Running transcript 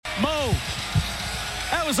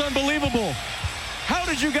That was unbelievable. How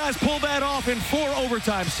did you guys pull that off in 4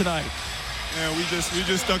 overtimes tonight? Man, we just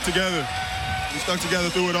stuck together. We stuck together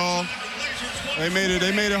through it all. They made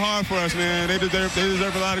it hard for us, man. They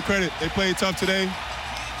deserve a lot of credit. They played tough today.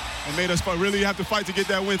 They made us really have to fight to get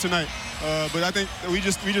that win tonight. But I think we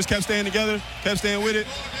just kept staying together, kept staying with it,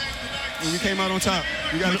 and we came out on top.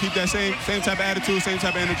 We got to keep that same type of attitude, same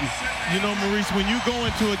type of energy. You know, Maurice, when you go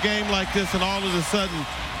into a game like this and all of a sudden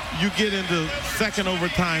you get into second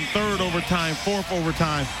overtime, third overtime, fourth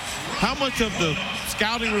overtime, how much of the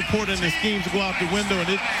scouting report and the schemes go out the window and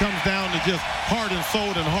it comes down to just heart and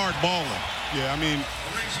soul and hard balling? Yeah, I mean,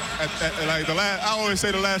 I always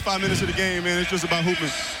say the last 5 minutes of the game, man, it's just about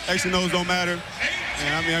hooping. X and O's don't matter.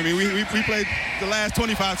 And I mean, we played the last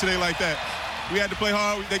 25 today like that. We had to play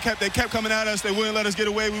hard. They kept coming at us. They wouldn't let us get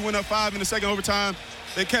away. We went up 5 in the second overtime.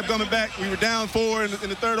 They kept coming back. We were down 4 in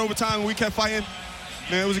the third overtime, and we kept fighting.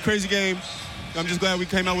 Man, it was a crazy game. I'm just glad we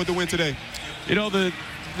came out with the win today. You know, the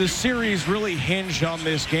series really hinged on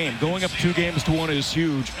this game. Going up 2-1 is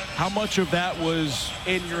huge. How much of that was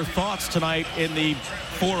in your thoughts tonight in the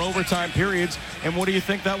 4 overtime periods, and what do you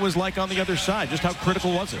think that was like on the other side? Just how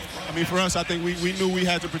critical was it? I mean, for us, I think we knew we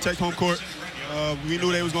had to protect home court. We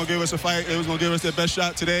knew they was going to give us a fight. They was going to give us their best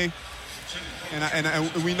shot today.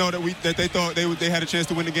 And we know that they thought they had a chance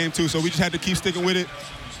to win the game too. So we just had to keep sticking with it.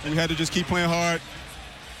 And we had to just keep playing hard.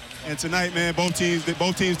 And tonight, man, both teams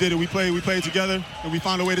did it. We played together, and we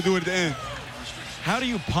found a way to do it at the end. How do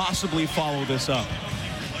you possibly follow this up?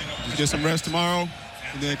 Just get some rest tomorrow,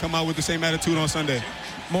 and then come out with the same attitude on Sunday.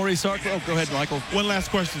 Maurice Harkless. Oh, go ahead, Michael. One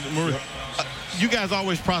last question, Maurice. You guys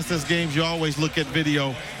always process games. You always look at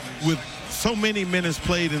video. With so many minutes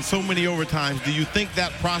played and so many overtimes, do you think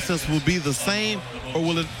that process will be the same, or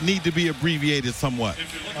will it need to be abbreviated somewhat?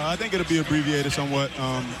 I think it'll be abbreviated somewhat.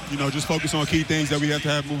 You know, just focus on key things that we have to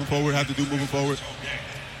have moving forward,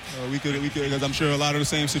 We could, because I'm sure a lot of the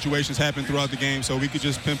same situations happen throughout the game, so we could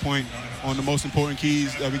just pinpoint on the most important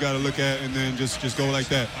keys that we got to look at, and then just go like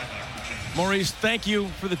that. Maurice, thank you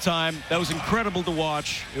for the time. That was incredible to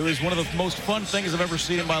watch. It was one of the most fun things I've ever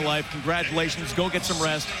seen in my life. Congratulations. Go get some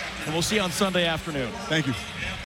rest, and we'll see you on Sunday afternoon. Thank you.